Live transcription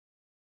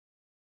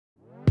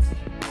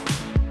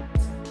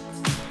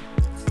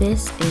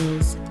This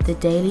is The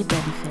Daily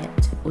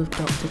Benefit with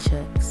Dr.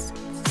 Chuks,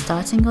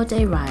 starting your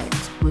day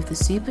right with the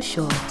super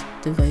short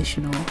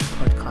devotional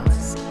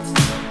podcast.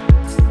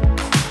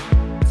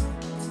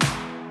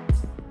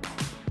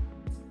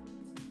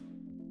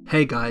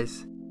 Hey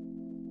guys,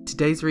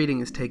 today's reading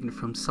is taken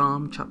from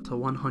Psalm chapter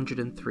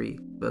 103,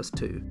 verse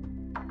 2.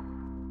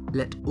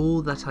 Let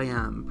all that I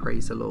am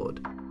praise the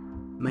Lord.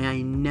 May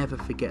I never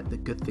forget the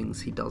good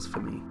things he does for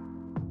me.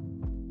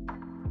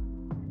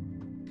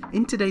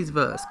 In today's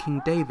verse,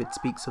 King David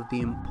speaks of the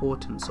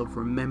importance of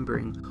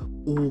remembering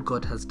all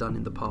God has done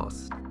in the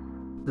past.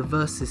 The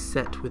verse is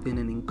set within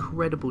an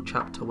incredible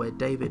chapter where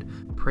David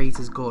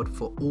praises God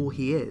for all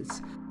he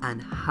is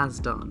and has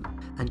done,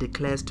 and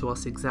declares to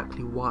us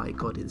exactly why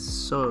God is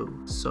so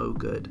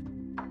good.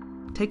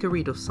 Take a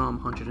read of Psalm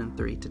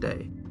 103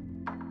 today.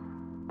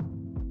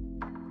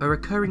 A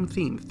recurring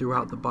theme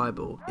throughout the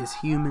Bible is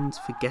humans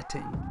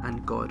forgetting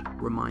and God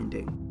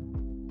reminding.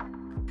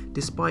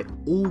 Despite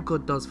all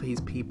God does for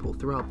his people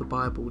throughout the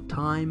Bible,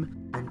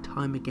 time and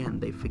time again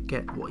they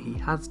forget what he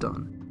has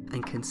done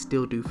and can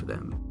still do for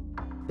them.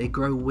 They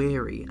grow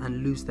weary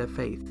and lose their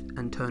faith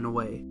and turn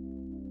away.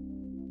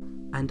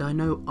 And I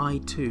know I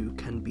too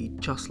can be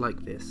just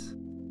like this.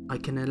 I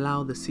can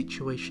allow the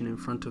situation in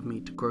front of me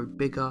to grow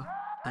bigger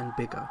and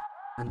bigger,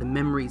 and the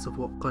memories of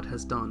what God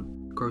has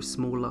done grow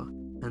smaller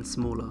and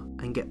smaller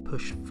and get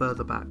pushed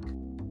further back.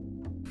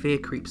 Fear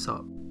creeps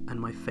up and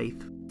my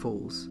faith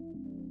falls.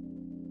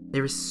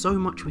 There is so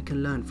much we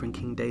can learn from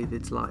King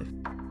David's life.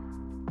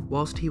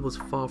 Whilst he was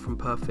far from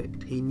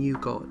perfect, he knew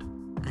God,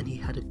 and he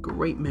had a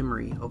great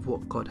memory of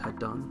what God had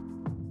done.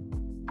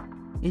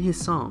 In his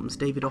Psalms,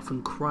 David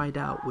often cried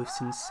out with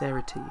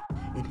sincerity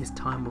in his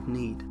time of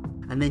need,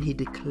 and then he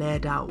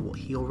declared out what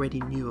he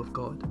already knew of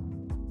God.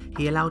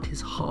 He allowed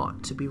his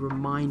heart to be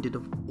reminded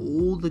of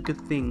all the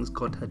good things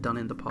God had done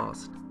in the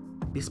past.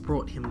 This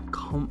brought him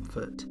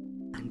comfort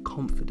and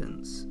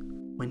confidence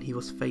when he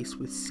was faced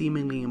with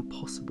seemingly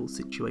impossible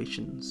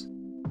situations.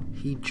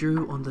 He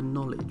drew on the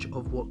knowledge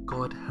of what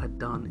God had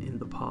done in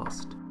the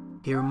past.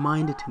 He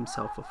reminded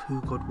himself of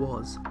who God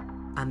was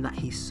and that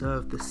he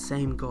served the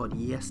same God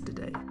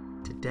yesterday,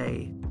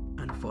 today,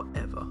 and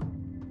forever.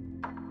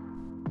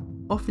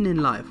 Often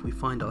in life we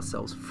find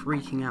ourselves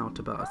freaking out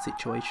about a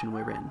situation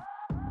we're in,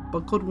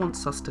 but God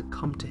wants us to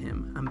come to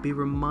him and be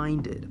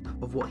reminded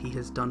of what he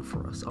has done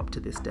for us up to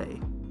this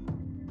day.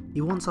 He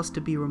wants us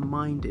to be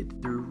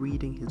reminded through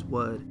reading his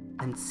word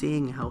and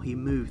seeing how he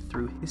moved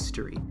through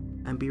history,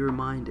 and be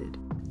reminded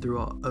through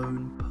our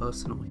own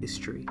personal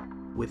history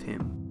with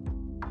him.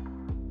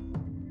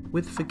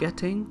 With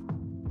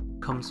forgetting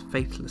comes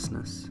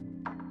faithlessness.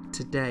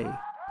 Today,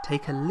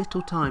 take a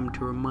little time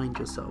to remind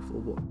yourself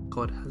of what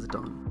God has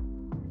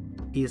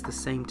done. He is the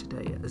same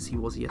today as he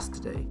was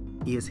yesterday.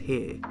 He is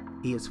here.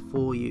 He is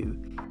for you.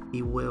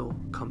 He will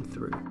come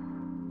through.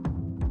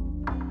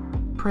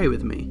 Pray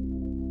with me.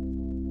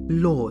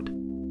 Lord,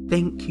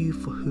 thank you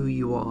for who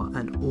you are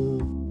and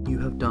all you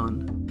have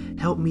done.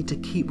 Help me to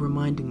keep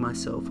reminding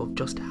myself of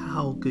just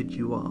how good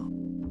you are.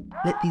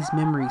 Let these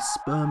memories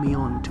spur me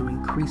on to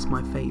increase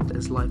my faith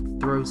as life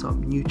throws up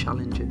new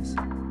challenges,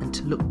 and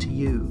to look to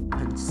you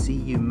and see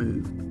you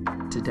move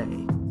today.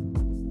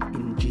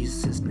 In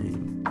Jesus'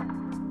 name,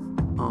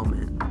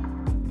 Amen.